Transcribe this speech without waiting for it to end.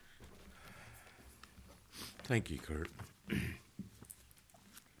Thank you, Kurt. If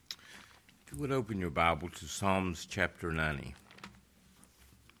you would open your Bible to Psalms chapter 90.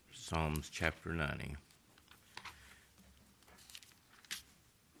 Psalms chapter 90.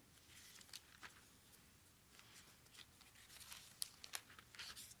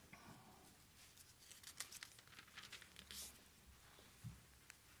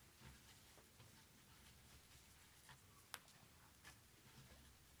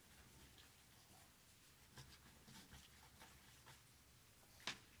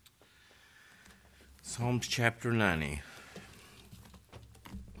 Psalms chapter 90.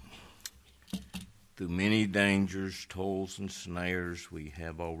 Through many dangers, toils, and snares we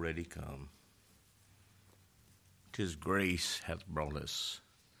have already come. 'Tis grace hath brought us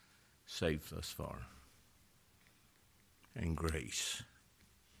safe thus far, and grace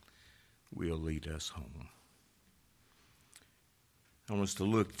will lead us home. I want us to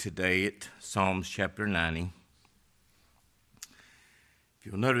look today at Psalms chapter 90. If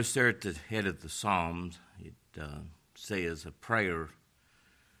you'll notice there at the head of the Psalms, it says a prayer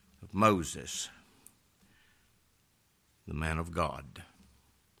of Moses, the man of God.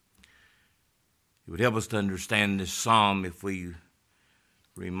 It would help us to understand this psalm if we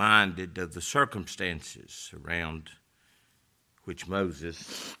reminded of the circumstances around which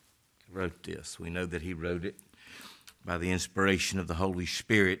Moses wrote this. We know that he wrote it by the inspiration of the Holy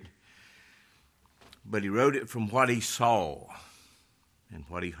Spirit, but he wrote it from what he saw and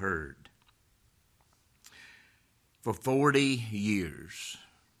what he heard. For 40 years,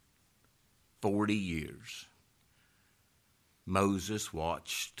 Moses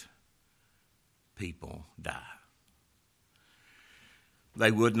watched people die.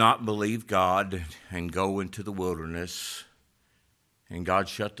 They would not believe God and go into the wilderness, and God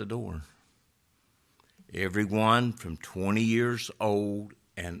shut the door. Everyone from 20 years old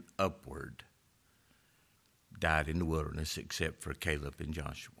and upward died in the wilderness except for Caleb and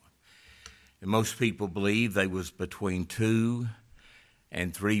Joshua. And most people believe they was between 2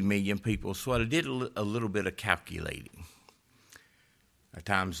 and 3 million people. So I did a little bit of calculating.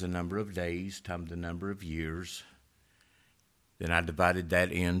 Times the number of days, times the number of years. Then I divided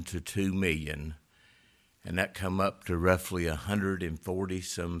that into 2 million. And that come up to roughly 140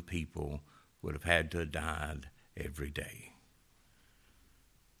 some people would have had to have died every day.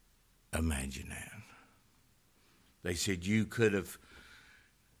 Imagine that. They said you could have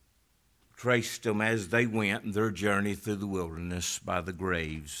traced them as they went their journey through the wilderness by the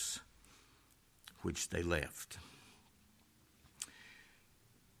graves which they left.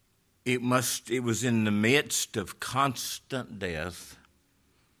 It was in the midst of constant death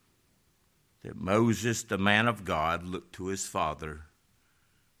that Moses, the man of God, looked to his father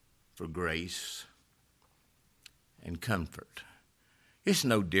for grace and comfort. It's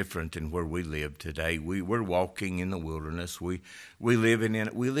no different than where we live today. We're walking in the wilderness. We live in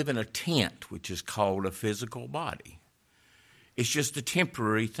a tent, which is called a physical body. It's just a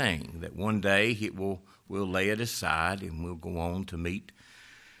temporary thing that one day we'll lay it aside and we'll go on to meet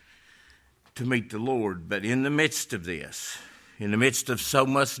the Lord. But in the midst of this, in the midst of so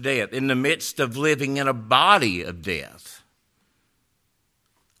much death, in the midst of living in a body of death,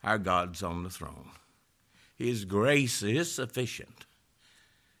 our God's on the throne. His grace is sufficient.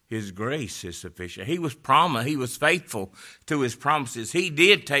 His grace is sufficient. He was faithful to his promises. He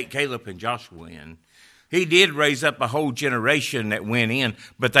did take Caleb and Joshua in. He did raise up a whole generation that went in,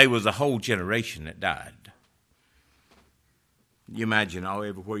 but there was a whole generation that died. You imagine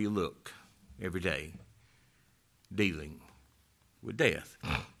everywhere you look, every day, dealing with death.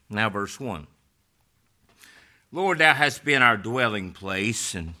 Now verse 1. Lord, thou hast been our dwelling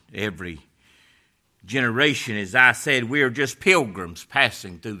place, and every generation, as I said, we are just pilgrims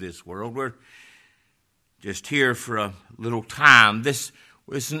passing through this world. We're just here for a little time.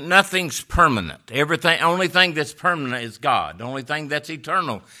 Nothing's permanent. Only thing that's permanent is God. The only thing that's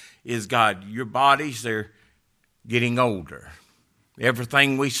eternal is God. Your bodies, they're getting older.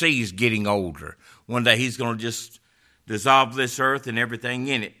 Everything we see is getting older. One day he's going to just dissolve this earth and everything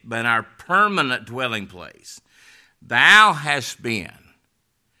in it. But our permanent dwelling place, thou hast been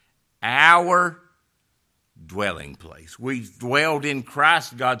our dwelling place. We've dwelled in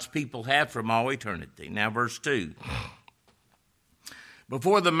Christ, God's people have from all eternity. Now verse 2.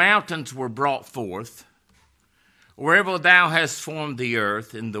 Before the mountains were brought forth, wherever thou hast formed the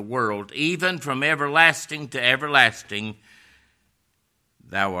earth and the world, even from everlasting to everlasting,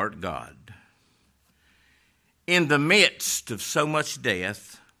 thou art God. In the midst of so much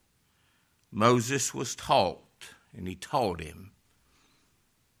death, Moses was taught, and he taught him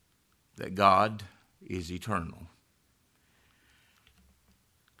that God is eternal.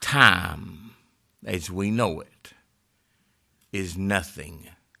 Time as we know it is nothing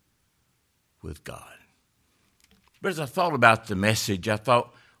with God. But as I thought about the message, I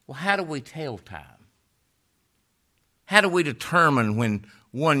thought, well, how do we tell time? How do we determine when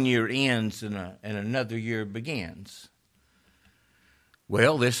one year ends and another year begins?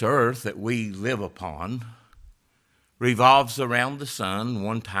 Well, this earth that we live upon revolves around the sun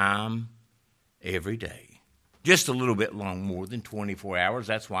one time every day. Just a little bit long, more than 24 hours.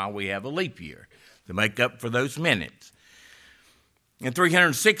 That's why we have a leap year, to make up for those minutes. And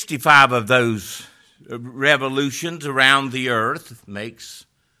 365 of those revolutions around the earth makes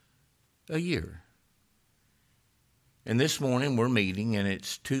a year. And this morning we're meeting, and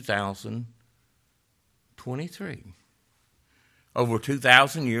it's 2023. Over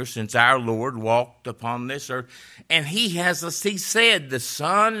 2,000 years since our Lord walked upon this earth. And he said the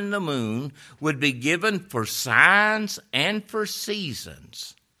sun and the moon would be given for signs and for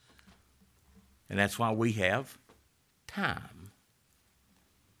seasons. And that's why we have time.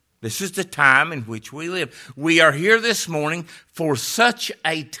 This is the time in which we live. We are here this morning for such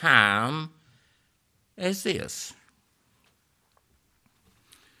a time as this.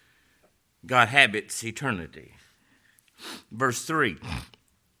 God habits eternity. Verse 3,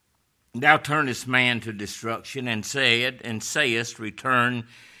 thou turnest man to destruction, and sayest, return,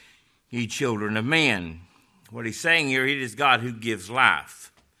 ye children of men. What he's saying here, it is God who gives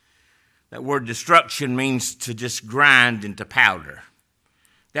life. That word destruction means to just grind into powder.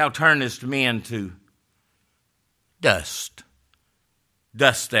 Thou turnest men to dust.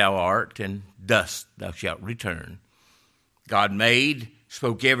 Dust thou art, and dust thou shalt return. God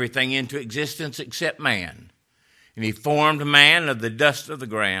spoke everything into existence except man. And he formed man of the dust of the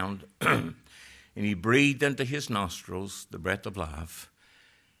ground, and he breathed into his nostrils the breath of life,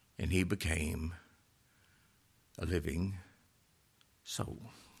 and he became a living soul.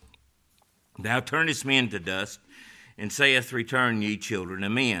 Thou turnest men to dust, and sayest, return, ye children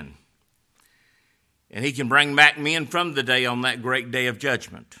of men. And he can bring back men from the day on that great day of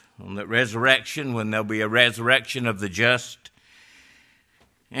judgment, on that resurrection, when there'll be a resurrection of the just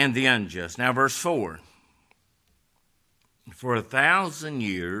and the unjust. Now, verse 4. For 1,000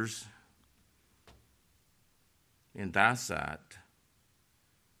 years in thy sight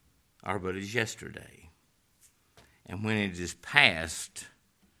are but as yesterday, and when it is past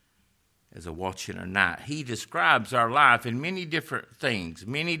as a watch in a night. He describes our life in many different things,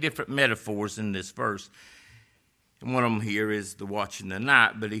 many different metaphors in this verse. And one of them here is the watch in the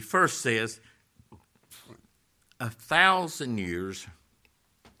night, but he first says 1,000 years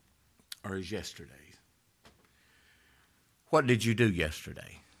are as yesterday. What did you do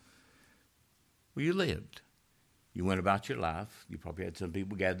yesterday? Well, you lived. You went about your life. You probably had some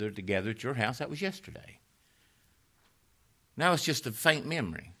people gathered together at your house. That was yesterday. Now it's just a faint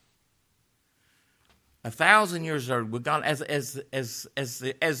memory. 1,000 years are gone as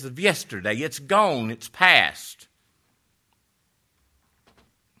of yesterday. It's gone. It's past.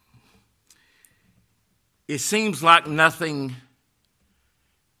 It seems like nothing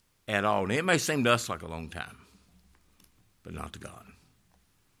at all. And it may seem to us like a long time. But not to God.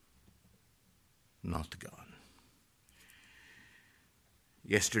 Not to God.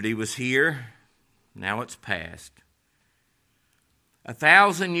 Yesterday was here. Now it's past.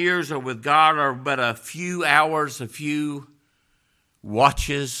 1,000 years are with God are but a few hours, a few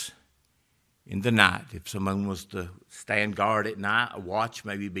watches in the night. If someone was to stand guard at night, a watch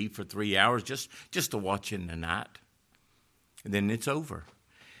maybe be for 3 hours, just a watch in the night. And then it's over.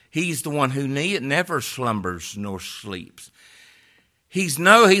 He's the one who never slumbers nor sleeps. He's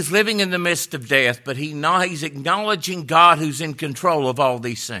living in the midst of death, but he's acknowledging God who's in control of all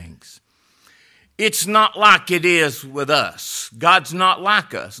these things. It's not like it is with us. God's not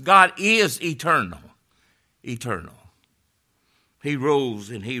like us. God is eternal. Eternal. He rules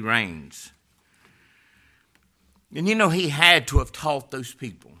and he reigns. And he had to have taught those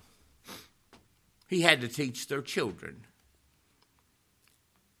people. He had to teach their children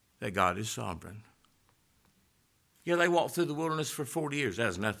that God is sovereign. Yeah, they walked through the wilderness for 40 years. That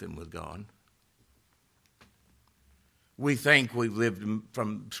has nothing with God. We think we've lived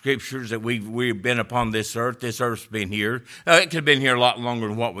from scriptures that we've been upon this earth. This earth's been here. It could have been here a lot longer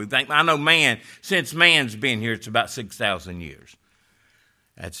than what we think. I know since man's been here, it's about 6,000 years.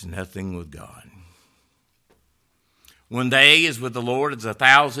 That's nothing with God. One day is with the Lord. It's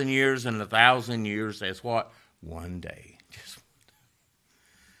 1,000 years, and 1,000 years, that's what? One day.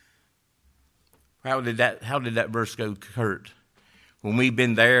 How did that verse go, Kurt? When we've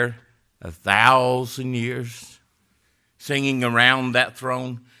been there 1,000 years, singing around that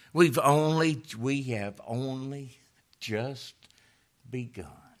throne, we have only just begun.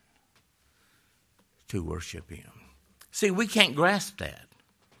 to worship him. See, we can't grasp that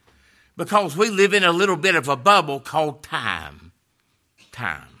because we live in a little bit of a bubble called time.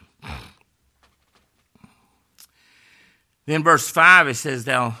 Time. Then verse 5, it says,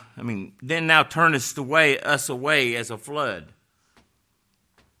 then thou turnest us away as a flood.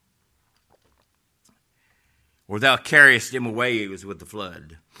 Or thou carriest him away as with the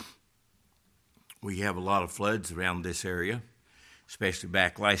flood. We have a lot of floods around this area, especially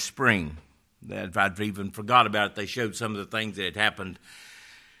back last spring. I'd even forgot about it. They showed some of the things that had happened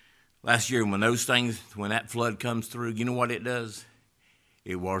last year. When that flood comes through, you know what it does?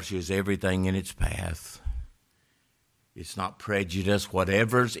 It washes everything in its path. It's not prejudice.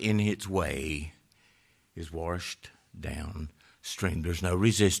 Whatever's in its way is washed downstream. There's no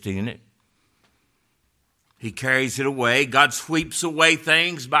resisting it. He carries it away. God sweeps away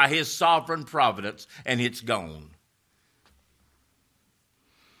things by his sovereign providence, and it's gone.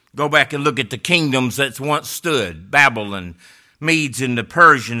 Go back and look at the kingdoms that once stood. Babylon, Medes and the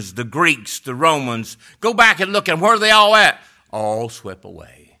Persians, the Greeks, the Romans. Go back and look at where are they all at? All swept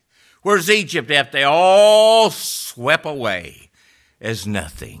away. Where's Egypt at? They all swept away as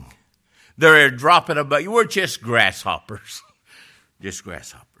nothing. They're a drop in a bucket. We're just grasshoppers. Just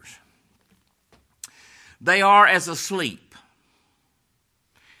grasshoppers. They are as asleep.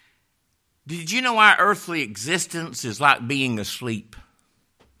 Did you know our earthly existence is like being asleep?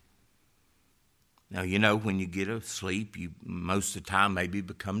 Now, you know, when you get asleep, you most of the time maybe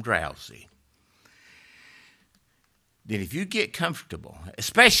become drowsy. Then if you get comfortable,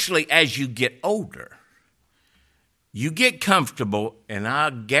 especially as you get older, you get comfortable, and I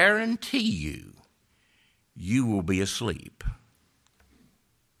guarantee you will be asleep.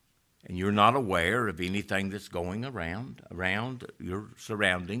 And you're not aware of anything that's going around your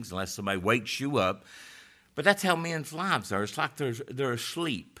surroundings unless somebody wakes you up. But that's how men's lives are. It's like they're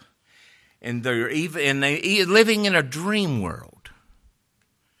asleep. And they're living in a dream world.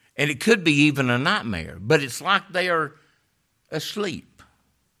 And it could be even a nightmare, but it's like they are asleep.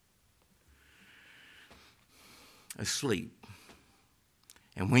 Asleep.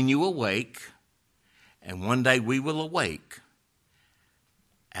 And when you awake, and one day we will awake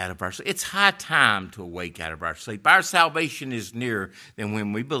out of our sleep. It's high time to awake out of our sleep. Our salvation is nearer than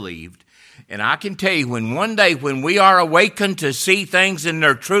when we believed. And I can tell you, one day when we are awakened to see things in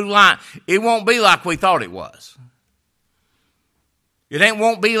their true light, it won't be like we thought it was. It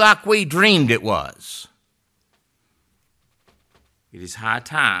won't be like we dreamed it was. It is high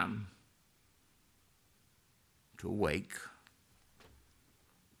time to awake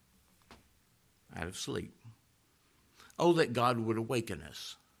out of sleep. Oh, that God would awaken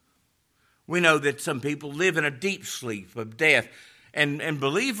us. We know that some people live in a deep sleep of death. And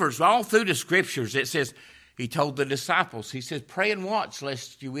believers, all through the scriptures, it says, he told the disciples, he says, pray and watch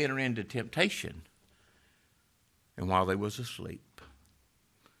lest you enter into temptation. And while they was asleep,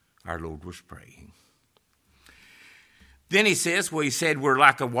 our Lord was praying. Then he says, he said we're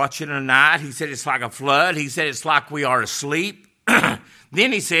like a watch in the night. He said it's like a flood. He said it's like we are asleep.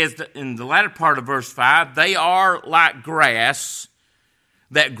 Then he says that in the latter part of verse 5, they are like grass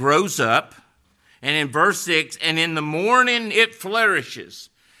that grows up. And in verse 6, and in the morning it flourishes.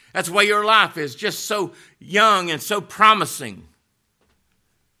 That's why your life is just so young and so promising.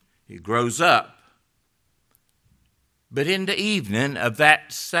 It grows up. But in the evening of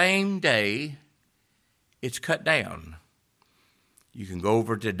that same day, it's cut down. You can go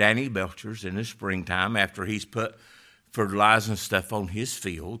over to Danny Belcher's in the springtime after he's put fertilizer and stuff on his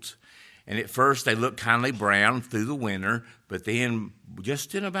fields. And at first they look kindly brown through the winter, but then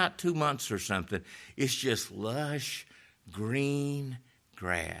just in about 2 months or something, it's just lush, green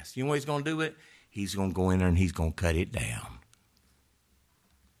grass. You know what he's going to do it? He's going to go in there and he's going to cut it down.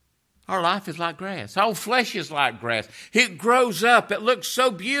 Our life is like grass. Our flesh is like grass. It grows up. It looks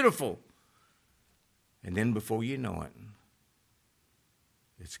so beautiful. And then before you know it,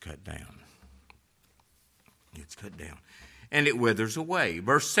 it's cut down. It's cut down. And it withers away.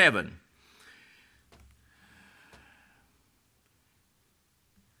 Verse 7.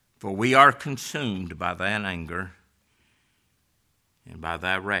 For we are consumed by thine anger, and by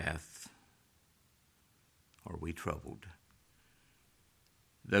thy wrath are we troubled.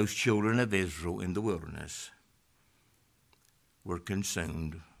 Those children of Israel in the wilderness were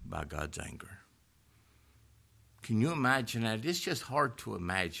consumed by God's anger. Can you imagine that? It's just hard to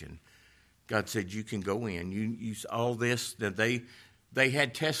imagine. God said, you can go in. You all this, that they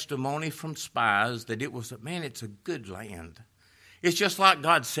had testimony from spies that it was, it's a good land. It's just like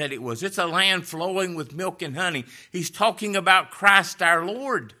God said it was. It's a land flowing with milk and honey. He's talking about Christ our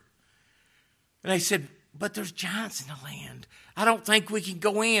Lord. And they said, but there's giants in the land. I don't think we can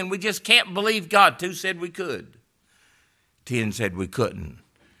go in. We just can't believe God. 2 said we could. 10 said we couldn't.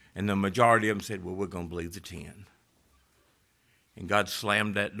 And the majority of them said, well, we're going to believe the 10. And God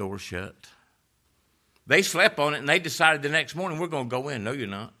slammed that door shut. They slept on it, and they decided the next morning, we're going to go in. No, you're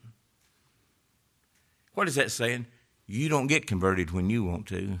not. What is that saying? You don't get converted when you want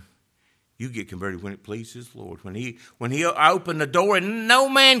to. You get converted when it pleases the Lord. When he opened the door, and no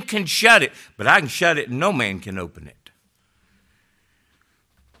man can shut it. But I can shut it, and no man can open it.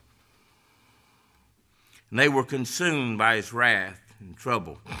 And they were consumed by his wrath and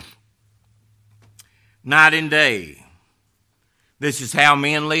trouble. Night and day. This is how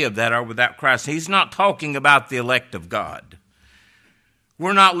men live that are without Christ. He's not talking about the elect of God.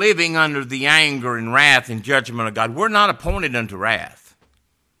 We're not living under the anger and wrath and judgment of God. We're not appointed unto wrath.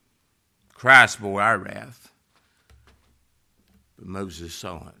 Christ bore our wrath. But Moses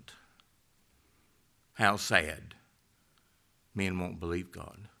saw it. How sad. Men won't believe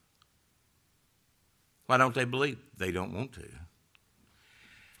God. Why don't they believe? They don't want to.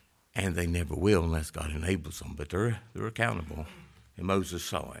 And they never will unless God enables them. But they're accountable. And Moses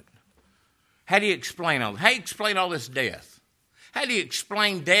saw it. How do you explain all this? How do you explain all this death? How do you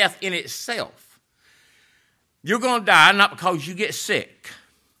explain death in itself? You're going to die not because you get sick.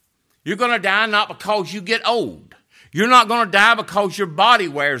 You're going to die not because you get old. You're not going to die because your body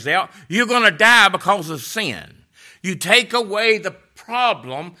wears out. You're going to die because of sin. You take away the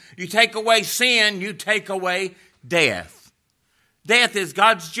problem. You take away sin. You take away death. Death is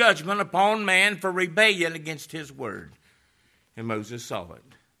God's judgment upon man for rebellion against his word. And Moses saw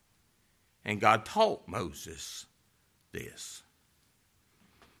it. And God taught Moses this.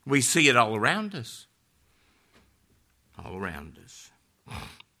 We see it all around us. All around us.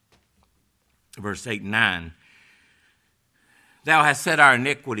 Verse 8 and 9. Thou hast set our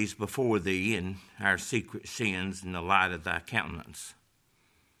iniquities before thee, and our secret sins in the light of thy countenance.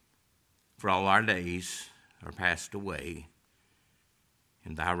 For all our days are passed away.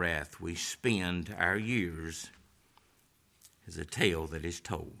 In thy wrath we spend our years as a tale that is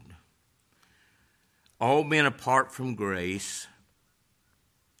told. All men apart from grace.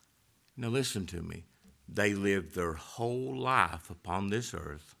 Now listen to me. They lived their whole life upon this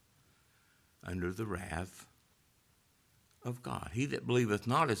earth under the wrath of God. He that believeth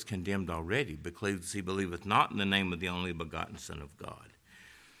not is condemned already, because he believeth not in the name of the only begotten Son of God.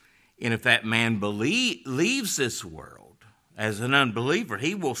 And if that man leaves this world as an unbeliever,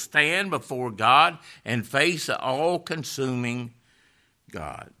 he will stand before God and face an all-consuming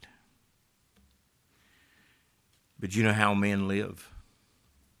God. But you know how men live.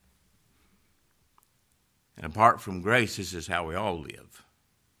 And apart from grace, this is how we all live.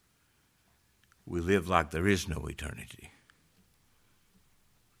 We live like there is no eternity.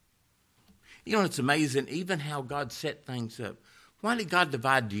 You know, it's amazing even how God set things up. Why did God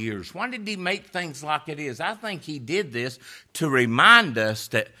divide years? Why did he make things like it is? I think he did this to remind us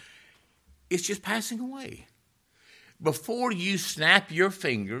that it's just passing away. Before you snap your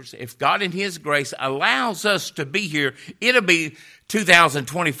fingers, if God in his grace allows us to be here, it'll be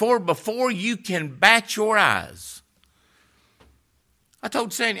 2024 before you can bat your eyes. I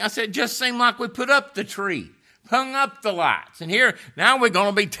told Sandy, I said, it just seemed like we put up the tree, hung up the lights, and here, now we're going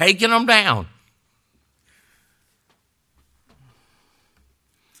to be taking them down.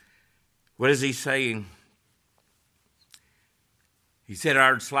 What is he saying? He said,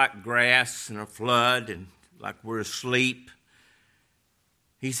 it's like grass in a flood and like we're asleep.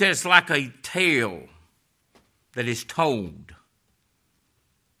 He said it's like a tale that is told.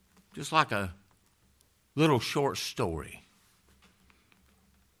 Just like a little short story.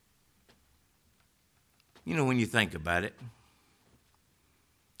 You know, when you think about it,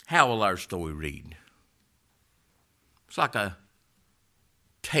 how will our story read? It's like a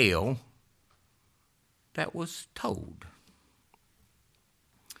tale that was told.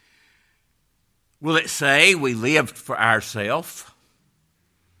 Will it say we lived for ourselves?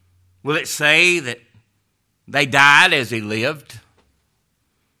 Will it say that they died as he lived?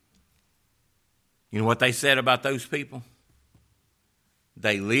 You know what they said about those people?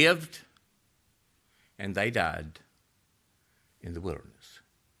 They lived and they died in the wilderness.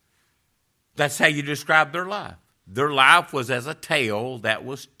 That's how you describe their life. Their life was as a tale that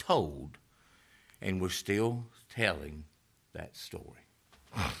was told, and we're still telling that story.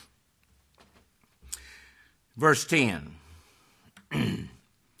 Verse 10,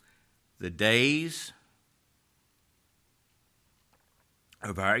 the days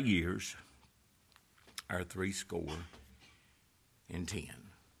of our years are 70.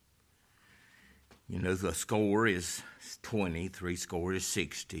 You know, the score is 20, 70 is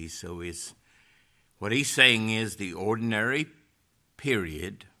 60, so it's What he's saying is the ordinary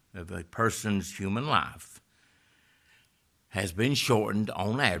period of a person's human life has been shortened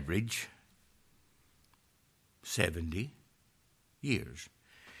on average 70 years.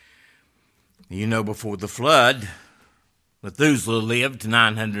 You know, before the flood, Methuselah lived to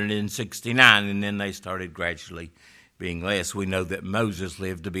 969, and then they started gradually being less. We know that Moses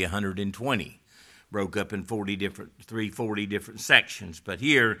lived to be 120, broke up in 40 different sections. But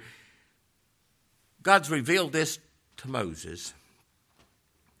here, God's revealed this to Moses.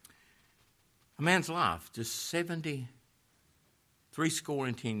 A man's life, just 70,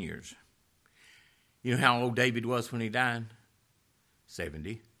 10 years. You know how old David was when he died?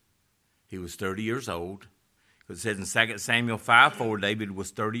 70. He was 30 years old. It says in 2 Samuel 5:4, David was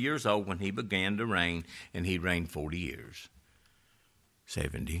 30 years old when he began to reign, and he reigned 40 years.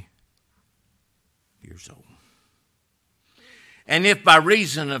 70 years old. And if by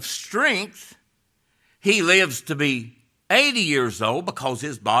reason of strength he lives to be 80 years old because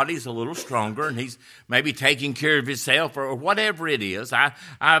his body's a little stronger and he's maybe taking care of himself or whatever it is. I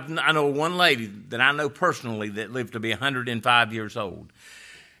know one lady that I know personally that lived to be 105 years old.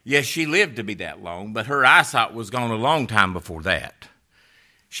 Yes, she lived to be that long, but her eyesight was gone a long time before that.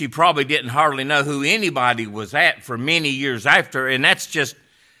 She probably didn't hardly know who anybody was at for many years after, and that's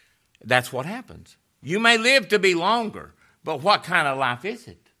what happens. You may live to be longer, but what kind of life is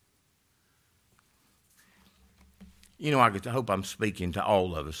it? You know, I hope I'm speaking to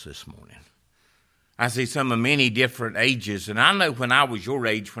all of us this morning. I see some of many different ages, and I know when I was your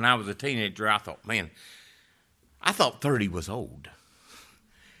age, when I was a teenager, I thought 30 was old.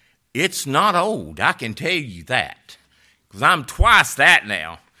 It's not old, I can tell you that, because I'm twice that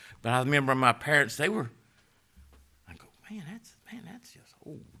now. But I remember my parents, I go, that's just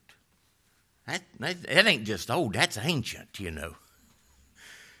old. That ain't just old, that's ancient, you know.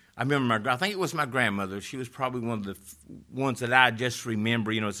 I remember I think it was my grandmother. She was probably one of the ones that I just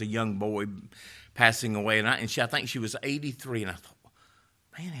remember, you know, as a young boy passing away. And I think she was 83. And I thought,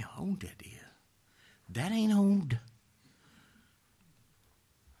 man, how old that is. That ain't old.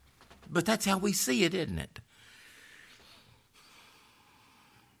 But that's how we see it, isn't it?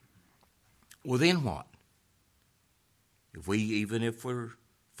 Well, then what? Even if we're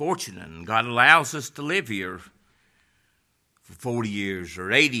fortunate and God allows us to live here for 40 years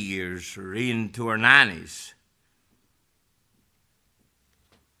or 80 years or into our 90s,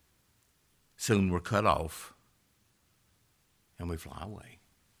 soon we're cut off and we fly away.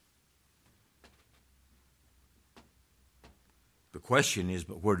 The question is,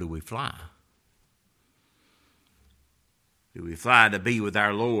 but where do we fly? Do we fly to be with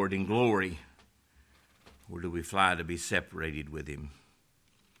our Lord in glory, or do we fly to be separated with Him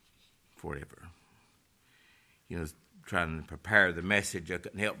forever? You know, trying to prepare the message, I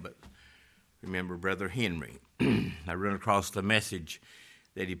couldn't help but remember Brother Henry. I ran across the message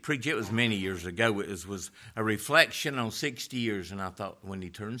that he preached. It was many years ago. It was a reflection on 60 years. And I thought when he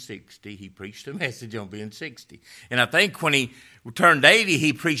turned 60, he preached a message on being 60. And I think when he turned 80,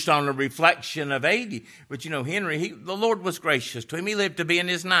 he preached on the reflection of 80. But you know, Henry, the Lord was gracious to him. He lived to be in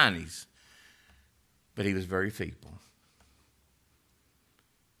his 90s. But he was very feeble.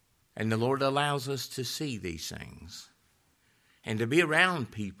 And the Lord allows us to see these things and to be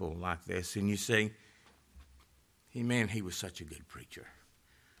around people like this. And you say, hey, man, he was such a good preacher.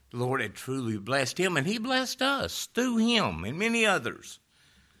 The Lord had truly blessed him, and He blessed us through him and many others.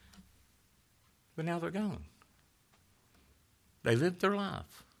 But now they're gone. They lived their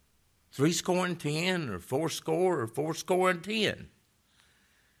life. 70 or 80 or 80.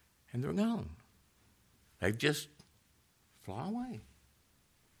 And they're gone. They've just fly away.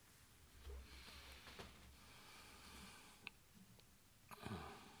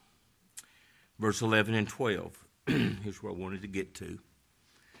 Verse 11 and 12. Here's where I wanted to get to.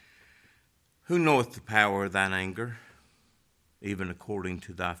 Who knoweth the power of thine anger? Even according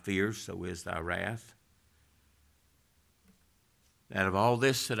to thy fears, so is thy wrath. Out of all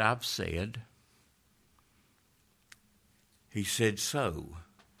this that I've said, he said, so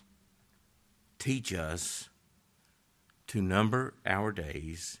teach us to number our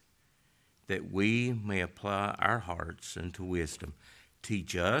days, that we may apply our hearts unto wisdom.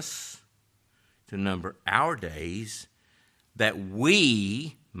 Teach us to number our days, that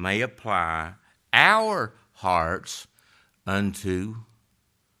we may apply our hearts unto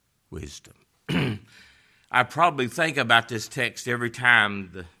wisdom. I probably think about this text every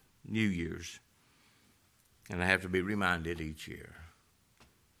time the New Year's, and I have to be reminded each year.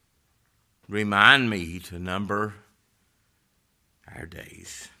 Remind me to number our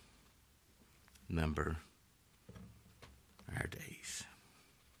days. Number our days.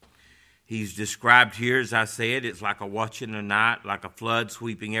 He's described here, as I said, it's like a watch in the night, like a flood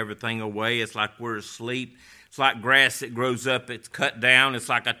sweeping everything away. It's like we're asleep. It's like grass that grows up, it's cut down. It's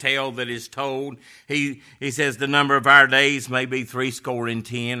like a tale that is told. He says the number of our days may be 70 or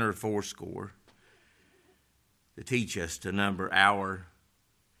 80. To teach us to number our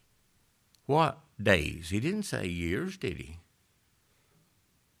what? Days. He didn't say years, did he?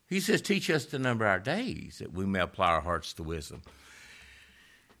 He says, teach us to number our days, that we may apply our hearts to wisdom.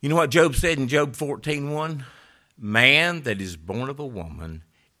 You know what Job said in Job 14:1? Man that is born of a woman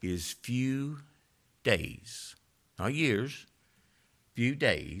is few days, not years, few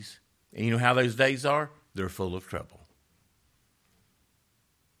days. And you know how those days are? They're full of trouble.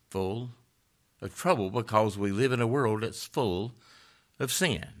 Full of trouble because we live in a world that's full of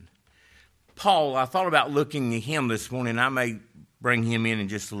sin. Paul, I thought about looking at him this morning. I may bring him in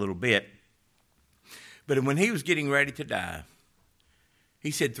just a little bit. But when he was getting ready to die, he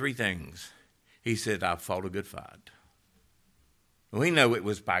said 3 things. He said, I've fought a good fight. We know it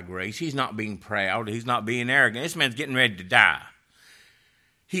was by grace. He's not being proud. He's not being arrogant. This man's getting ready to die.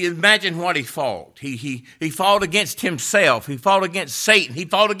 He imagined what he fought. He fought against himself. He fought against Satan. He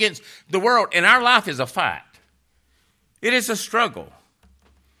fought against the world. And our life is a fight. It is a struggle.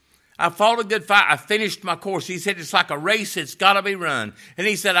 I fought a good fight. I finished my course. He said it's like a race. It's got to be run. And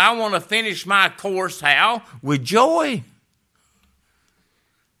he said, I want to finish my course. How? With joy.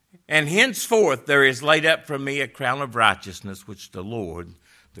 And henceforth there is laid up for me a crown of righteousness, which the Lord,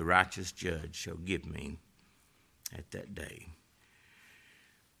 the righteous judge, shall give me at that day.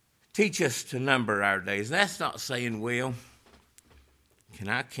 Teach us to number our days. That's not saying, well, can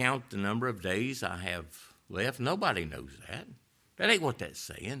I count the number of days I have left? Nobody knows that. That ain't what that's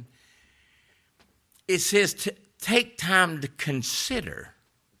saying. It says to take time to consider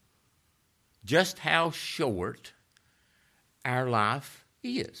just how short our life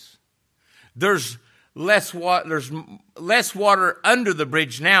is. There's less water under the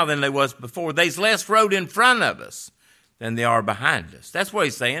bridge now than there was before. There's less road in front of us than there are behind us. That's what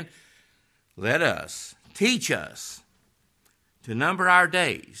he's saying. Let us, teach us to number our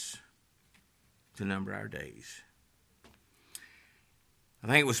days. To number our days. I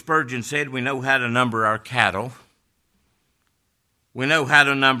think it was Spurgeon said, we know how to number our cattle. We know how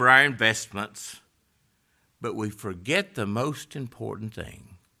to number our investments. But we forget the most important thing.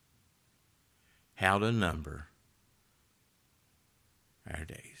 How to number our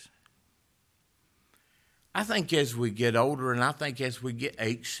days. I think as we get older and I think as we get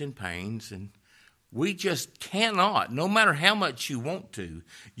aches and pains, and we just cannot, no matter how much you want to,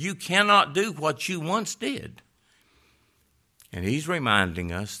 you cannot do what you once did. And he's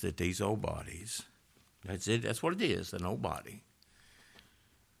reminding us that these old bodies, that's it, that's what it is, an old body,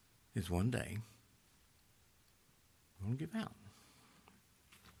 is one day going to give out.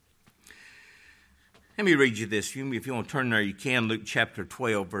 Let me read you this. If you want to turn there, you can. Luke chapter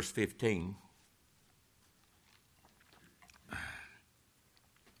 12, verse 15.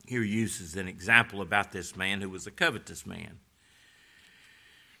 Here he uses an example about this man who was a covetous man.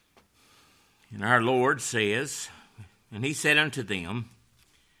 And our Lord says, and he said unto them,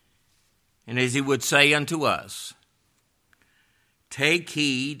 and as he would say unto us, take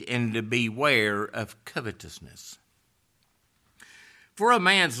heed and to beware of covetousness. For a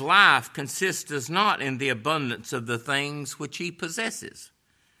man's life consists not in the abundance of the things which he possesses.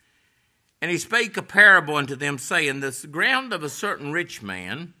 And he spake a parable unto them, saying, the ground of a certain rich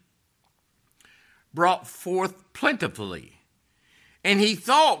man brought forth plentifully. And he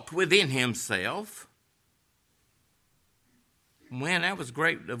thought within himself, man, that was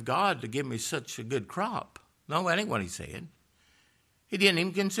great of God to give me such a good crop. No, that ain't what he said. He didn't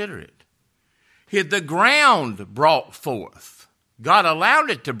even consider it. The ground brought forth. God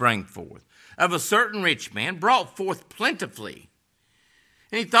allowed it to bring forth. Of a certain rich man brought forth plentifully.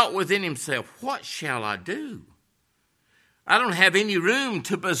 And he thought within himself, what shall I do? I don't have any room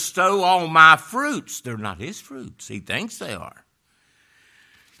to bestow all my fruits. They're not his fruits. He thinks they are.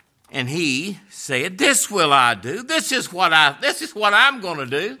 And he said, this will I do. This is what I'm going to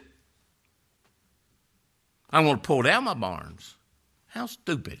do. I'm going to pull down my barns. How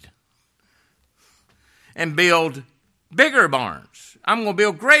stupid. And build bigger barns. I'm going to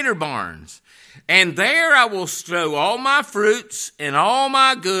build greater barns. And there I will stow all my fruits and all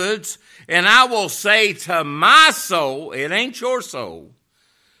my goods. And I will say to my soul, it ain't your soul,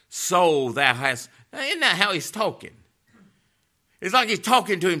 soul thou hast. Isn't that how he's talking? It's like he's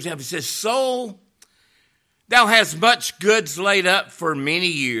talking to himself. He says, soul, thou hast much goods laid up for many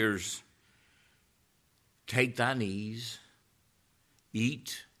years. Take thine ease,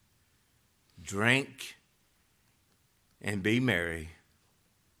 eat, drink, and be merry.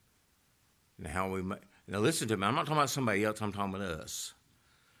 Now listen to me. I'm not talking about somebody else. I'm talking about us.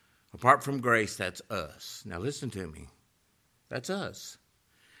 Apart from grace, that's us. Now listen to me. That's us.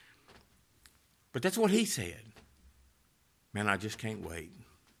 But that's what he said. Man, I just can't wait.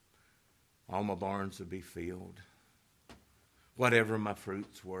 All my barns will be filled. Whatever my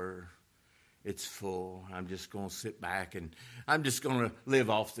fruits were, it's full. I'm just going to sit back and I'm just going to live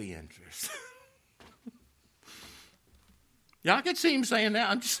off the interest. Yeah, I could see him saying that.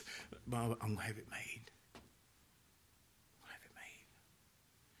 I'm going to have it made.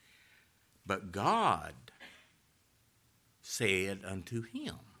 But God said unto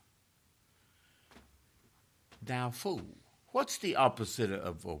him, thou fool. What's the opposite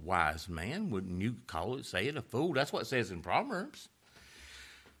of a wise man? Wouldn't you say it a fool? That's what it says in Proverbs.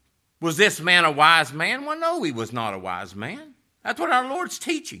 Was this man a wise man? Well, no, he was not a wise man. That's what our Lord's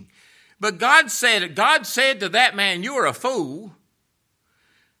teaching. But God said to that man, you are a fool.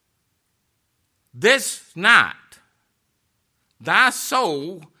 This night thy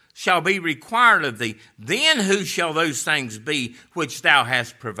soul shall be required of thee. Then who shall those things be which thou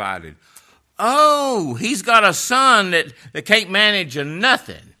hast provided? Oh, he's got a son that can't manage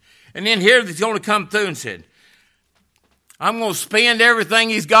nothing. And then here he's going to come through and said, I'm going to spend everything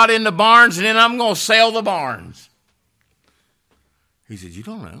he's got in the barns and then I'm going to sell the barns. He said, you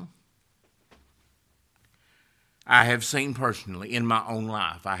don't know. I have seen personally in my own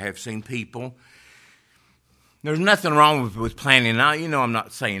life, I have seen people. There's nothing wrong with planning. Now, you know I'm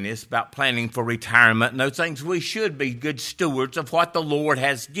not saying this about planning for retirement and those things. We should be good stewards of what the Lord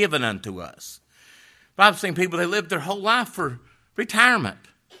has given unto us. But I've seen people, they live their whole life for retirement.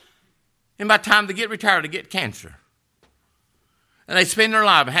 And by the time they get retired, they get cancer. And they spend their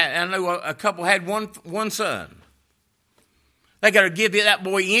life. I know a couple had one son. They got to give that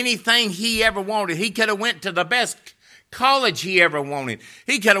boy anything he ever wanted. He could have went to the best college he ever wanted.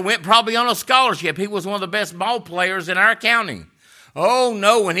 He could have went probably on a scholarship. He was one of the best ball players in our county. Oh,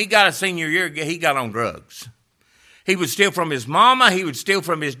 no, when he got a senior year, he got on drugs. He would steal from his mama. He would steal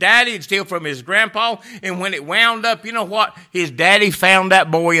from his daddy. He'd steal from his grandpa. And when it wound up, you know what? His daddy found that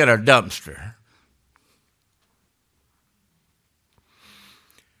boy in a dumpster.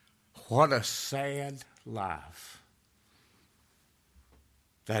 What a sad life.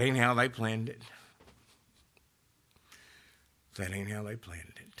 That ain't how they planned it. That ain't how they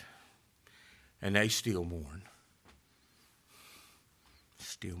planned it. And they still mourn.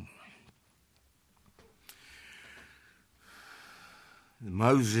 Still mourn.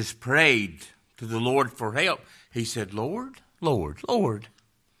 Moses prayed to the Lord for help. He said, Lord, Lord, Lord.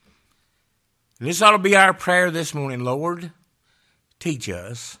 And this ought to be our prayer this morning. Lord, teach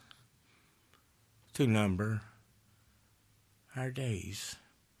us to number our days.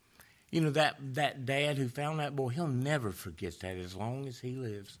 You know, that dad who found that boy, he'll never forget that as long as he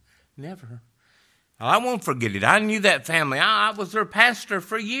lives. Never. I won't forget it. I knew that family. I was their pastor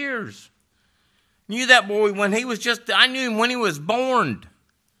for years. Knew that boy when he was I knew him when he was born.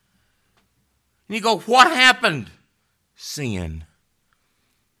 And you go, what happened? Sin.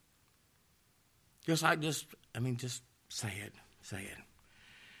 Just say it. Say it.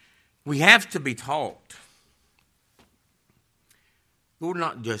 We have to be taught. Lord,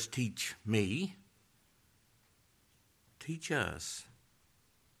 not just teach me. Teach us.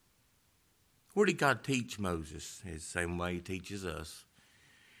 Where did God teach Moses? It's the same way he teaches us.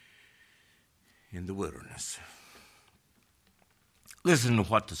 In the wilderness. Listen to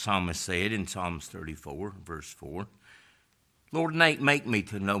what the psalmist said in Psalms 34, verse 4. Lord, make me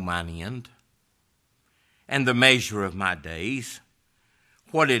to know mine end and the measure of my days,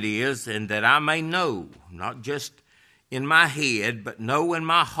 what it is, and that I may know, not just in my head, but know in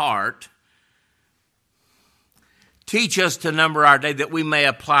my heart. Teach us to number our day, that we may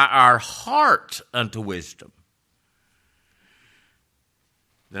apply our heart unto wisdom.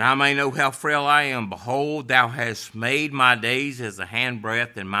 That I may know how frail I am. Behold, thou hast made my days as a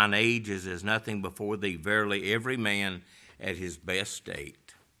handbreadth, and mine age is as nothing before thee. Verily, every man at his best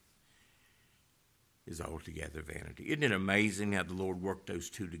state is altogether vanity. Isn't it amazing how the Lord worked those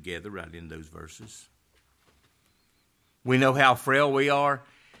two together right in those verses? We know how frail we are,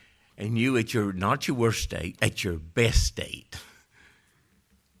 and you at your, not your worst state, at your best state.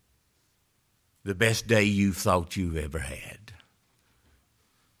 The best day you thought you ever had.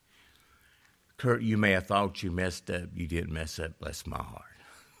 Kurt, you may have thought you messed up. You didn't mess up, bless my heart.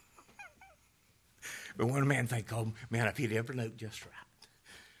 But one man think, oh, man, if he'd ever note just right.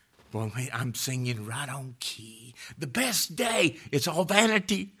 Boy, man, I'm singing right on key. The best day, it's all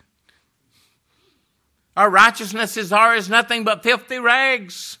vanity. Our righteousness is nothing but filthy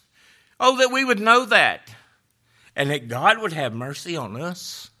rags. Oh, that we would know that. And that God would have mercy on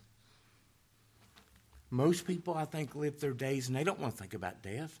us. Most people, I think, live their days and they don't want to think about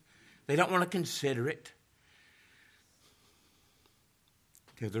death. They don't want to consider it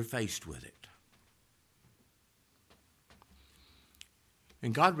till they're faced with it.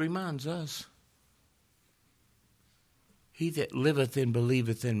 And God reminds us, he that liveth and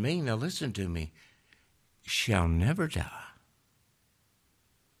believeth in me, now listen to me, shall never die.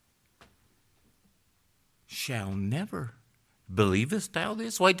 Shall never. Believest thou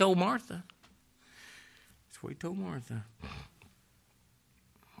this? Wait till Martha. That's what he told Martha.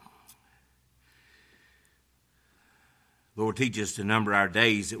 Lord, teach us to number our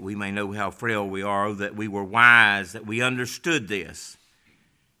days that we may know how frail we are, that we were wise, that we understood this,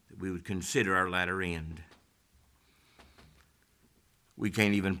 that we would consider our latter end. We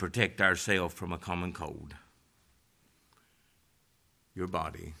can't even protect ourselves from a common cold. Your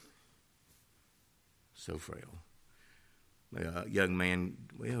body, so frail. A young man,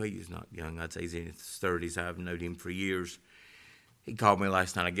 well, he's not young. I'd say he's in his 30s. I've known him for years. He called me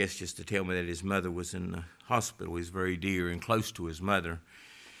last night, I guess, just to tell me that his mother was in the hospital. He's very dear and close to his mother.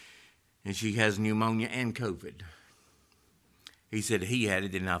 And she has pneumonia and COVID. He said he had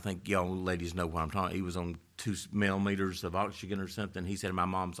it, and I think y'all ladies know what I'm talking about. He was on 2 millimeters of oxygen or something. He said, my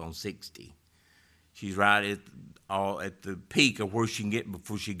mom's on 60. She's right at the peak of where she can get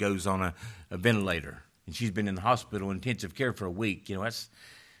before she goes on a ventilator. And she's been in the hospital intensive care for a week. You know,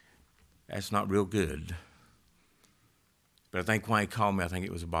 that's not real good. But I think when he called me, I think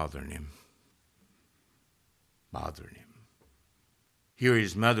it was bothering him. Bothering him. Here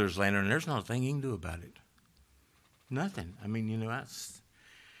his mother's laying there, and there's not a thing he can do about it. Nothing. I mean, you know, that's...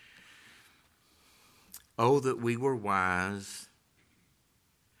 Oh, that we were wise,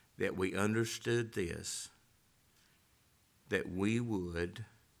 that we understood this, that we would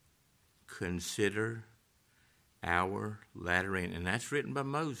consider our latter end. And that's written by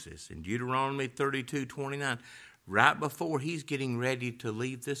Moses in Deuteronomy 32:29, right before he's getting ready to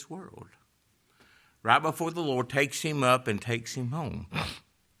leave this world. Right before the Lord takes him up and takes him home. I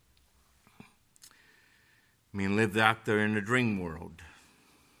mean, lived out there in the dream world.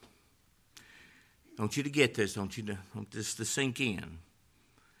 I want you to get this. I want this to sink in.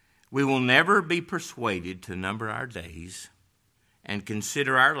 We will never be persuaded to number our days and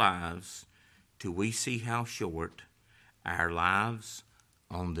consider our lives till we see how short our lives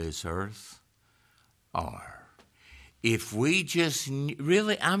on this earth are. If we just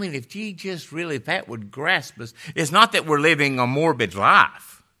really, if that would grasp us, it's not that we're living a morbid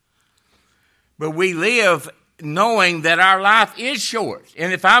life, but we live knowing that our life is short.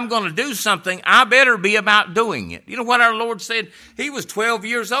 And if I'm going to do something, I better be about doing it. You know what our Lord said? He was 12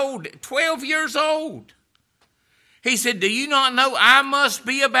 years old. 12 years old. He said, do you not know I must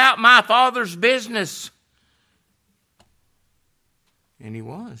be about my Father's business? And he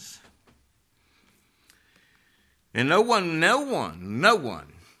was. And no one,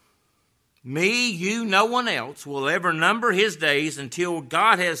 me, you, no one else will ever number his days until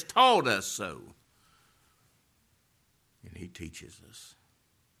God has taught us so. And he teaches us.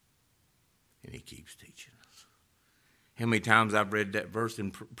 And he keeps teaching us. How many times I've read that verse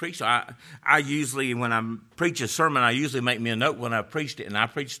and preached. I usually, when I preach a sermon, I usually make me a note when I preached it. And I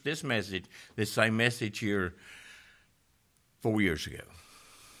preached this same message here 4 years ago.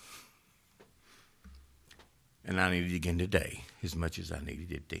 And I need it again today as much as I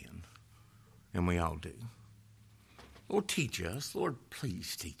needed it then. And we all do. Lord, teach us. Lord,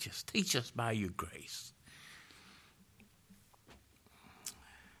 please teach us. Teach us by your grace.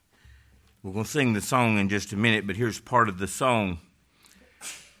 We're going to sing the song in just a minute, but here's part of the song.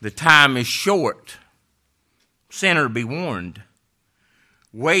 The time is short. Sinner, be warned.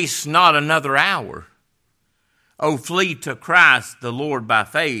 Waste not another hour. Oh, flee to Christ the Lord by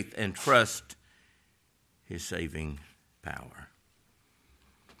faith and trust his saving power.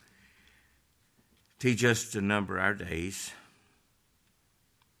 Teach us to number our days,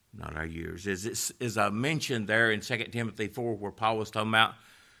 not our years. As I mentioned there in 2 Timothy 4, where Paul was talking about,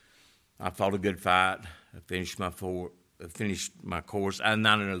 I fought a good fight, I finished my course, and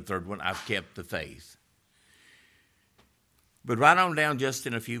not another third one, I've kept the faith. But right on down just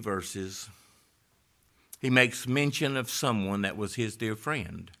in a few verses, he makes mention of someone that was his dear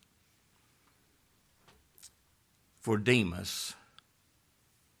friend. For Demas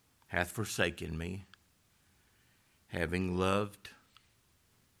hath forsaken me, having loved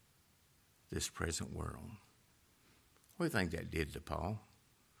this present world. What do you think that did to Paul?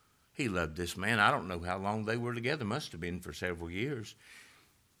 He loved this man. I don't know how long they were together. Must have been for several years.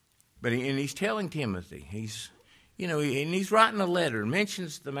 But he's telling Timothy. He's writing a letter,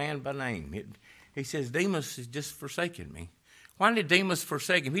 mentions the man by name. He says, Demas has just forsaken me. Why did Demas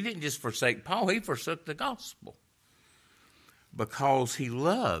forsake him? He didn't just forsake Paul, he forsook the gospel. Because he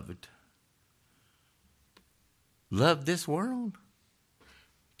loved this world.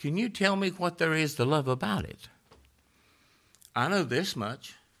 Can you tell me what there is to love about it? I know this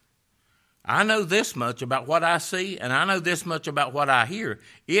much. I know this much about what I see, and I know this much about what I hear.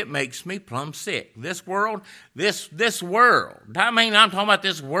 It makes me plumb sick. This world, this world. I'm talking about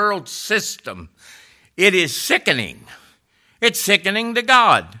this world system. It is sickening. It's sickening to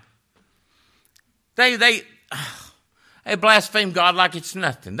God. They blaspheme God like it's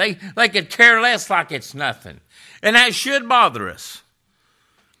nothing. They could care less like it's nothing. And that should bother us.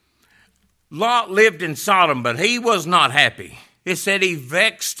 Lot lived in Sodom, but he was not happy. It said he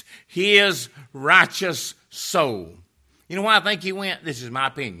vexed his righteous soul. You know why I think he went? This is my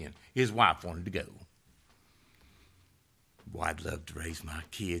opinion. His wife wanted to go. Boy, I'd love to raise my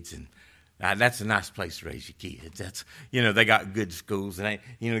kids, and that's a nice place to raise your kids. That's, they got good schools, and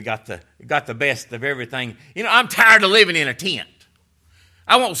got the best of everything. I'm tired of living in a tent.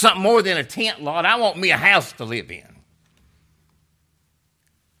 I want something more than a tent, Lord. I want me a house to live in.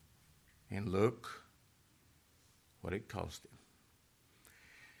 And look what it cost him.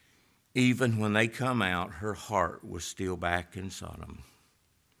 Even when they come out, her heart was still back in Sodom.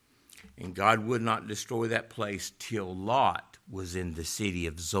 And God would not destroy that place till Lot was in the city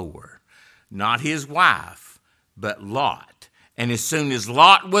of Zoar. Not his wife, but Lot. And as soon as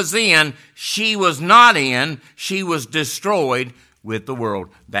Lot was in, she was not in. She was destroyed with the world.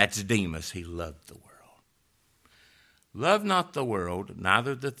 That's Demas. He loved the world. Love not the world,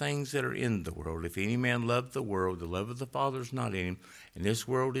 neither the things that are in the world. If any man love the world, the love of the Father is not in him. And this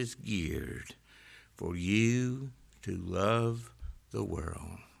world is geared for you to love the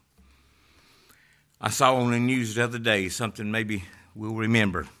world. I saw on the news the other day something maybe we'll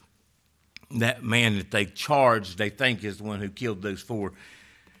remember. That man that they charged, they think is the one who killed those 4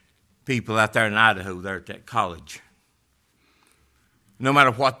 people out there in Idaho, there at that college. No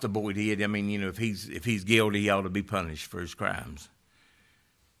matter what the boy did, if he's guilty, he ought to be punished for his crimes.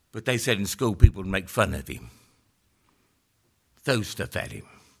 But they said in school people would make fun of him, throw stuff at him.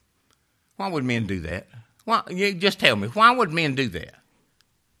 Why would men do that? Why, just tell me, why would men do that?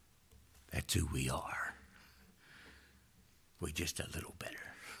 That's who we are. We're just a little better.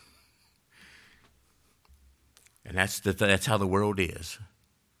 And that's how the world is.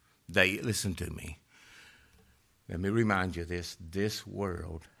 Listen to me. Let me remind you this. This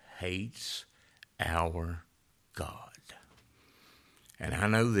world hates our God. And I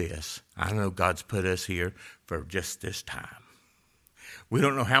know this. I know God's put us here for just this time. We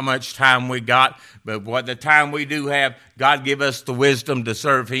don't know how much time we got, but what the time we do have, God give us the wisdom to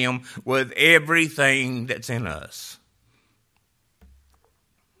serve him with everything that's in us.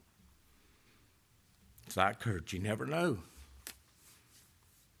 It's like Kurt, you never know.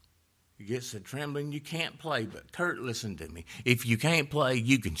 You get so trembling you can't play. But Kurt, listen to me. If you can't play,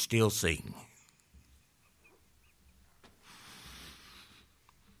 you can still sing.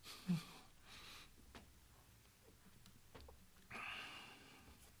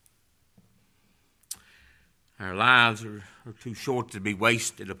 Our lives are too short to be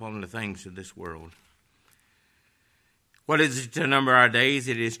wasted upon the things of this world. What is it to number our days?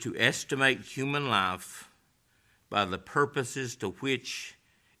 It is to estimate human life by the purposes to which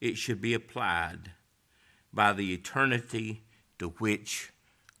it should be applied, by the eternity to which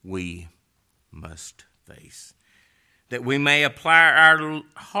we must face. That we may apply our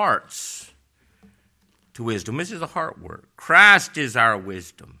hearts to wisdom. This is a heart work. Christ is our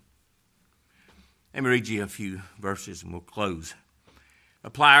wisdom. Let me read you a few verses and we'll close.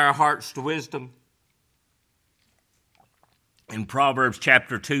 Apply our hearts to wisdom. In Proverbs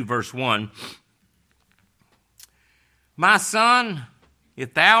chapter 2, verse 1, my son,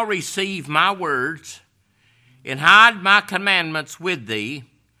 if thou receive my words and hide my commandments with thee,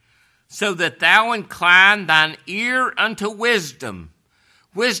 so that thou incline thine ear unto wisdom.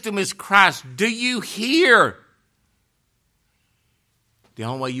 Wisdom is Christ. Do you hear? The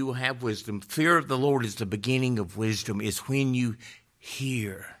only way you will have wisdom, fear of the Lord is the beginning of wisdom, is when you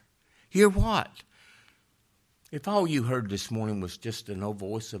hear. Hear what? If all you heard this morning was just the no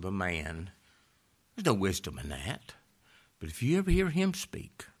voice of a man, there's no wisdom in that. But if you ever hear him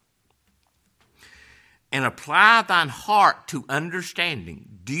speak, and apply thine heart to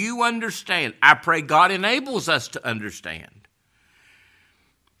understanding. Do you understand? I pray God enables us to understand.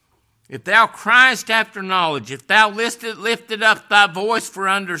 If thou criest after knowledge, if thou lifted up thy voice for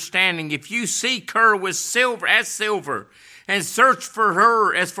understanding, if you seek her with silver as silver, and search for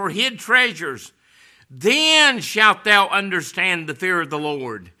her as for hid treasures, then shalt thou understand the fear of the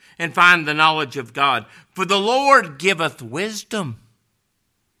Lord, and find the knowledge of God. For the Lord giveth wisdom.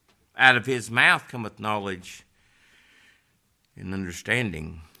 Out of his mouth cometh knowledge and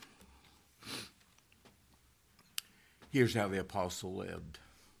understanding. Here's how the apostle lived.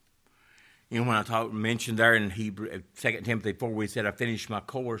 You know, when I mentioned there in 2 Timothy 4, we said I finished my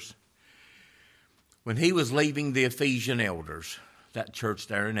course. When he was leaving the Ephesian elders, that church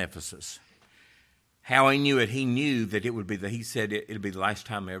there in Ephesus, how he knew it, he knew that it would be, he said it'll be the last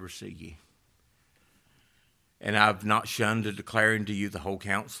time I ever see you. And I've not shunned to declaring to you the whole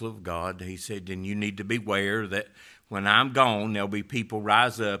counsel of God. He said, and you need to beware that when I'm gone, there'll be people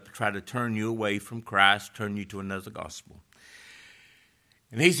rise up, try to turn you away from Christ, turn you to another gospel.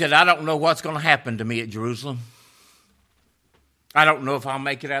 And he said, I don't know what's going to happen to me at Jerusalem. I don't know if I'll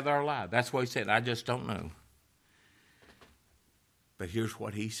make it out of there alive. That's what he said. I just don't know. But here's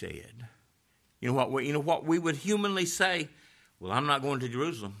what he said. You know what we would humanly say? Well, I'm not going to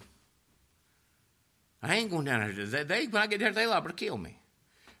Jerusalem. I ain't going down there. When I get there, they're liable to kill me.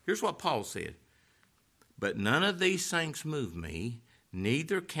 Here's what Paul said. But none of these things move me,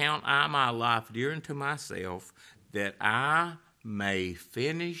 neither count I my life dear unto myself, that I may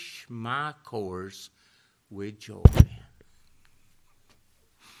finish my course with joy.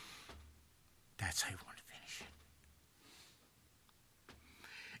 That's how you want to finish it.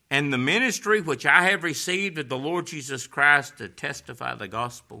 And the ministry which I have received of the Lord Jesus Christ to testify the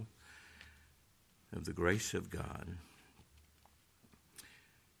gospel of the grace of God.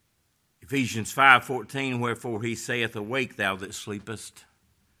 Ephesians 5:14, wherefore he saith, awake thou that sleepest,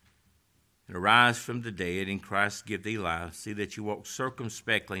 and arise from the dead, and Christ give thee life. See that you walk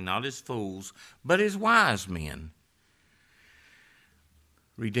circumspectly, not as fools, but as wise men,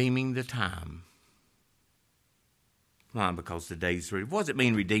 redeeming the time. Why? Because the days are... What does it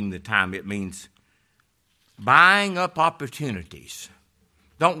mean, redeem the time? It means buying up opportunities.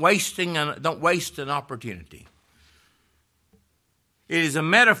 Don't waste an opportunity. It is a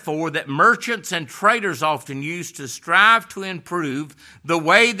metaphor that merchants and traders often use to strive to improve the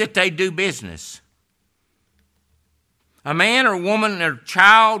way that they do business. A man or woman or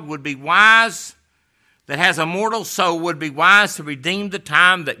child would be wise, that has a mortal soul, would be wise to redeem the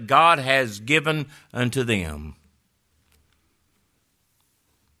time that God has given unto them.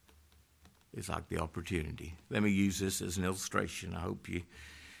 It's like the opportunity. Let me use this as an illustration. I hope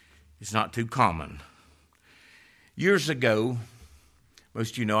it's not too common. Years ago,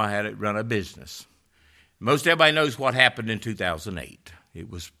 most of you know I had to run a business. Most everybody knows what happened in 2008. It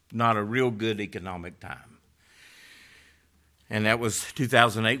was not a real good economic time. And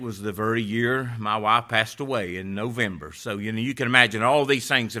 2008 was the very year my wife passed away in November. So, you can imagine all these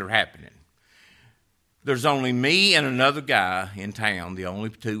things that are happening. There's only me and another guy in town, the only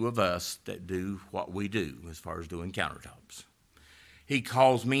two of us that do what we do as far as doing countertops. He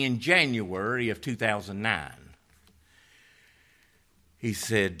calls me in January of 2009. He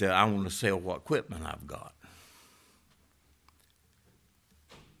said, I want to sell what equipment I've got.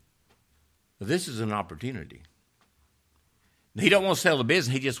 But this is an opportunity. He don't want to sell the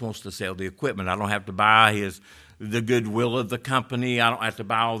business. He just wants to sell the equipment. I don't have to buy the goodwill of the company. I don't have to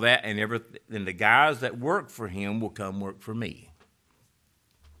buy all that. And the guys that work for him will come work for me.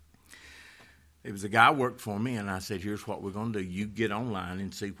 It was a guy who worked for me, and I said, here's what we're going to do. You get online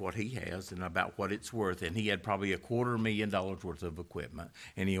and see what he has and about what it's worth. And he had probably $250,000 worth of equipment,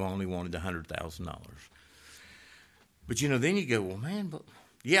 and he only wanted $100,000. But, then you go, well, man, but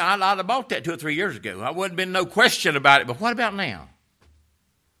yeah, I'd have bought that 2 or 3 years ago. I wouldn't have been no question about it. But what about now?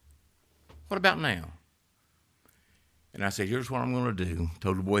 What about now? And I said, here's what I'm going to do.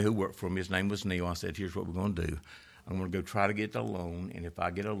 Told the boy who worked for me, his name was Neil. I said, here's what we're going to do. I'm going to go try to get a loan, and if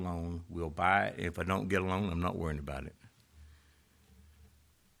I get a loan, we'll buy it. If I don't get a loan, I'm not worrying about it.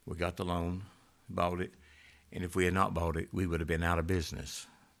 We got the loan, bought it, and if we had not bought it, we would have been out of business.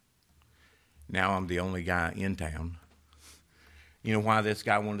 Now I'm the only guy in town. You know why this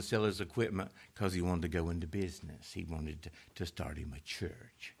guy wanted to sell his equipment? Because he wanted to go into business. He wanted to start him a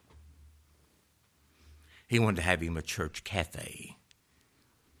church. He wanted to have him a church cafe.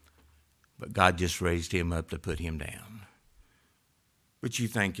 But God just raised him up to put him down. But you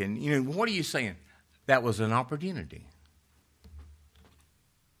thinking, what are you saying? That was an opportunity.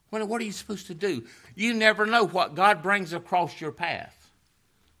 What are you supposed to do? You never know what God brings across your path.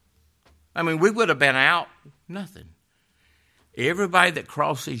 I mean, we would have been out, nothing. Everybody that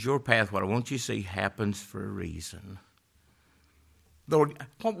crosses your path, what I want you to see, happens for a reason. Lord,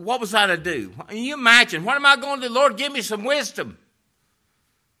 what was I to do? Can you imagine? What am I going to do? Lord, give me some wisdom.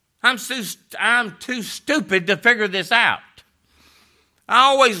 I'm too stupid to figure this out. I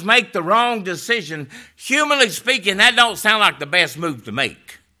always make the wrong decision. Humanly speaking, that don't sound like the best move to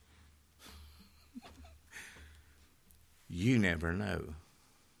make. You never know.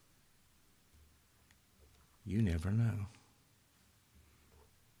 You never know.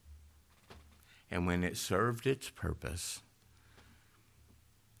 And when it served its purpose,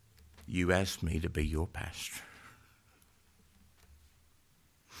 you asked me to be your pastor.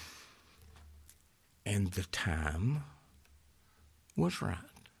 And the time was right.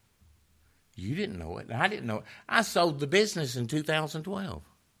 You didn't know it. I didn't know it. I sold the business in 2012.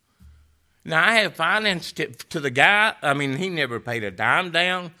 Now, I had financed it to the guy. I mean, he never paid a dime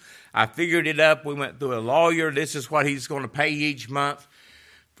down. I figured it up. We went through a lawyer. This is what he's going to pay each month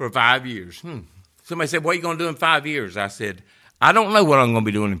for 5 years. Somebody said, what are you going to do in 5 years? I said, I don't know what I'm going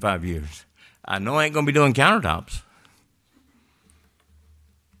to be doing in 5 years. I know I ain't going to be doing countertops.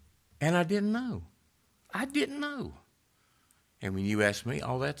 And I didn't know. I didn't know. And when you ask me,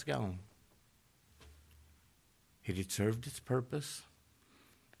 all that's gone. It had served its purpose,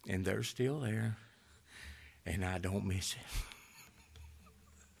 and they're still there, and I don't miss it.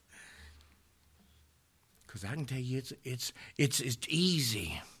 Because I can tell you, it's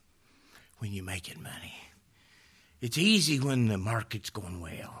easy when you're making money. It's easy when the market's going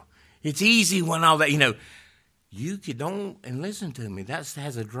well. It's easy when all that, you don't, and listen to me, that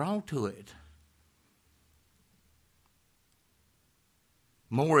has a draw to it.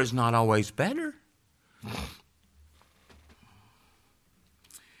 More is not always better.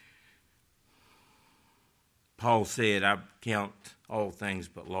 Paul said, I count all things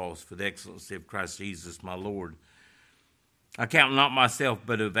but loss for the excellency of Christ Jesus my Lord. I count not myself,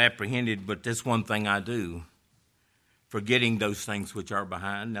 but have apprehended, but this one thing I do, forgetting those things which are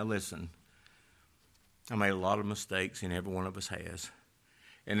behind. Now listen, I made a lot of mistakes, and every one of us has.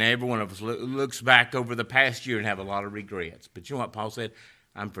 And every one of us looks back over the past year and have a lot of regrets. But you know what Paul said?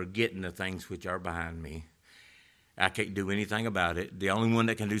 I'm forgetting the things which are behind me. I can't do anything about it. The only one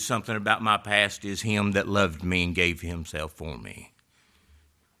that can do something about my past is him that loved me and gave himself for me.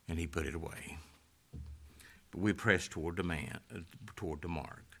 And he put it away. But we press toward the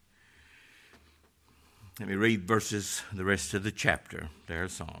mark. Let me read the rest of the chapter. There are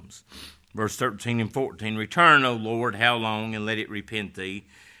Psalms. Verse 13 and 14. Return, O Lord, how long, and let it repent thee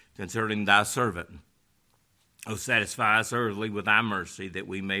concerning thy servant. O satisfy us early with thy mercy, that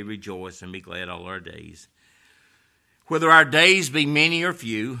we may rejoice and be glad all our days. Whether our days be many or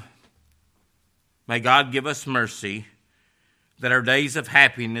few, may God give us mercy, that our days of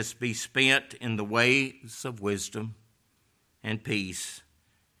happiness be spent in the ways of wisdom and peace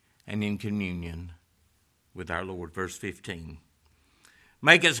and in communion with our Lord. Verse 15.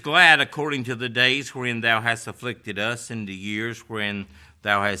 Make us glad according to the days wherein thou hast afflicted us, and the years wherein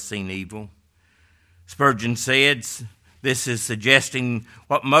thou hast seen evil. Spurgeon said, this is suggesting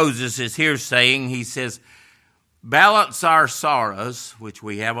what Moses is here saying. He says, balance our sorrows, which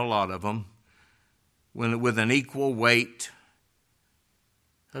we have a lot of them, with an equal weight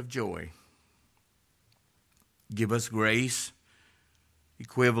of joy. Give us grace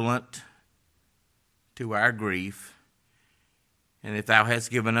equivalent to our grief. And if thou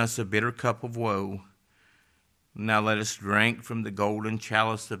hast given us a bitter cup of woe, now let us drink from the golden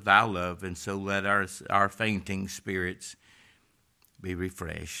chalice of thy love, and so let our fainting spirits be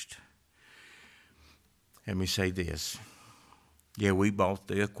refreshed. Let me say this. Yeah, we bought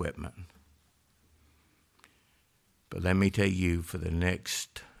the equipment. But let me tell you, for the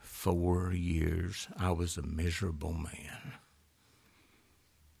next 4 years, I was a miserable man.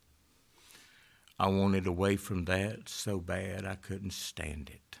 I wanted away from that so bad I couldn't stand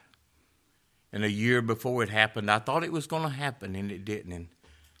it. And a year before it happened, I thought it was going to happen, and it didn't. And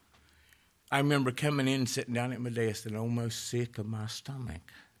I remember coming in, sitting down at my desk, and almost sick of my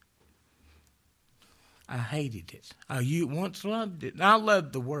stomach. I hated it. I once loved it, and I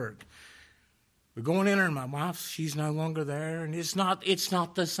loved the work. We're going in there, and my wife, she's no longer there, and it's not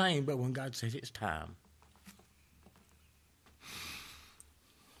the same. But when God said it's time,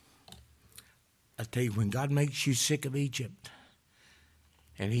 I tell you, when God makes you sick of Egypt,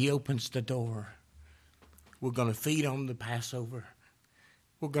 and he opens the door, we're going to feed on the Passover.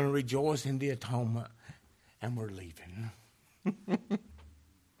 We're going to rejoice in the atonement, and we're leaving.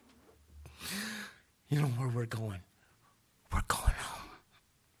 You know where we're going? We're going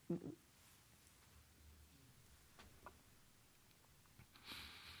home.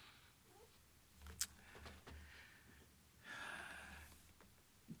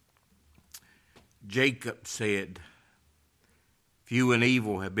 Jacob said, few and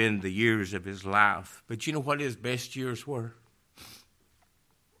evil have been the years of his life. But you know what his best years were?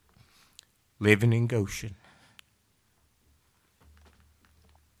 Living in Goshen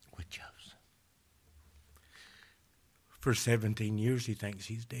with Joseph. For 17 years he thinks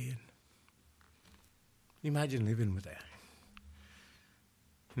he's dead. Imagine living with that.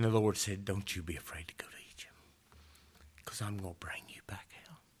 And the Lord said, don't you be afraid to go to Egypt, because I'm going to bring you back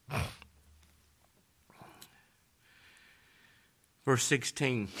out. Verse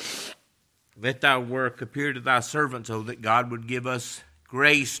 16, let thy work appear to thy servants, so that God would give us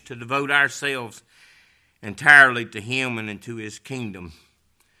grace to devote ourselves entirely to him and into his kingdom,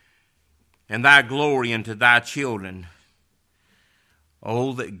 and thy glory unto thy children.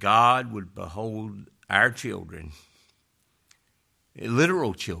 Oh, that God would behold our children,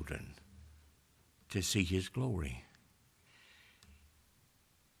 literal children, to see his glory.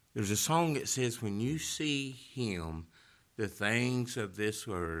 There's a song that says, when you see him, the things of this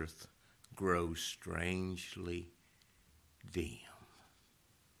earth grow strangely dim.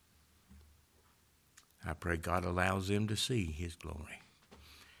 I pray God allows them to see his glory.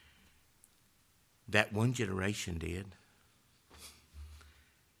 That one generation did.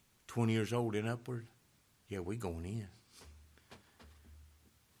 20 years old and upward. Yeah, we're going in.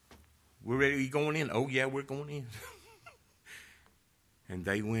 We're ready. Are you going in? Oh, yeah, we're going in. And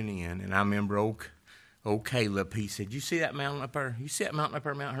they went in. And I remember old Caleb, he said, you see that mountain up there? You see that mountain up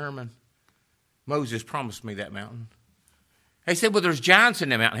there, Mount Hermon? Moses promised me that mountain. He said, well, there's giants in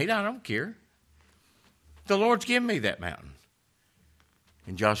that mountain. He said, I don't care. The Lord's given me that mountain.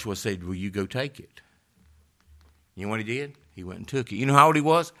 And Joshua said, will you go take it? You know what he did? He went and took it. You know how old he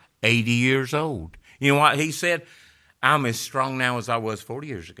was? 80 years old. You know what he said? I'm as strong now as I was 40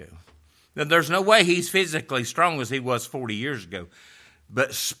 years ago. Now, there's no way he's physically strong as he was 40 years ago.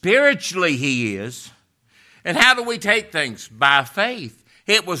 But spiritually he is. And how do we take things? By faith.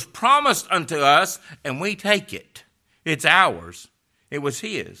 It was promised unto us, and we take it. It's ours. It was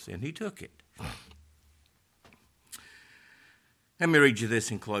his, and he took it. Let me read you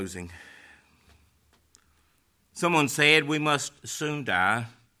this in closing. Someone said we must soon die.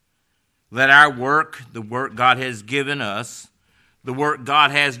 Let our work, the work God has given us, the work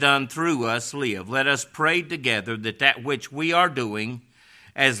God has done through us, live. Let us pray together that which we are doing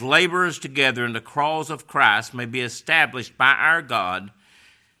as laborers together in the cause of Christ may be established by our God,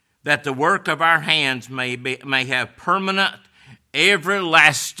 that the work of our hands may have permanent,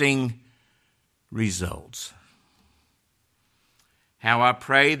 everlasting results. How I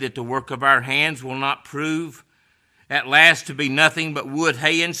pray that the work of our hands will not prove at last to be nothing but wood,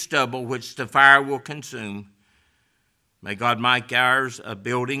 hay, and stubble, which the fire will consume. May God make ours a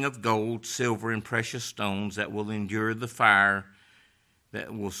building of gold, silver, and precious stones that will endure the fire,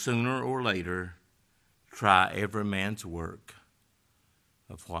 that will sooner or later try every man's work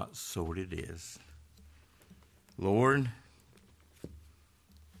of what sort it is. Lord,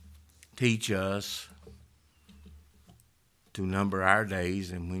 teach us to number our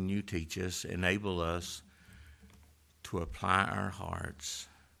days, and when you teach us, enable us to apply our hearts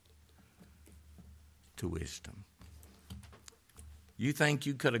to wisdom. You think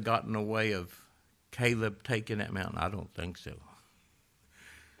you could have gotten away of Caleb taking that mountain? I don't think so.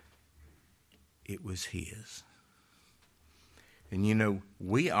 It was his. And you know,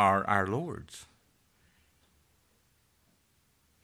 we are our Lord's.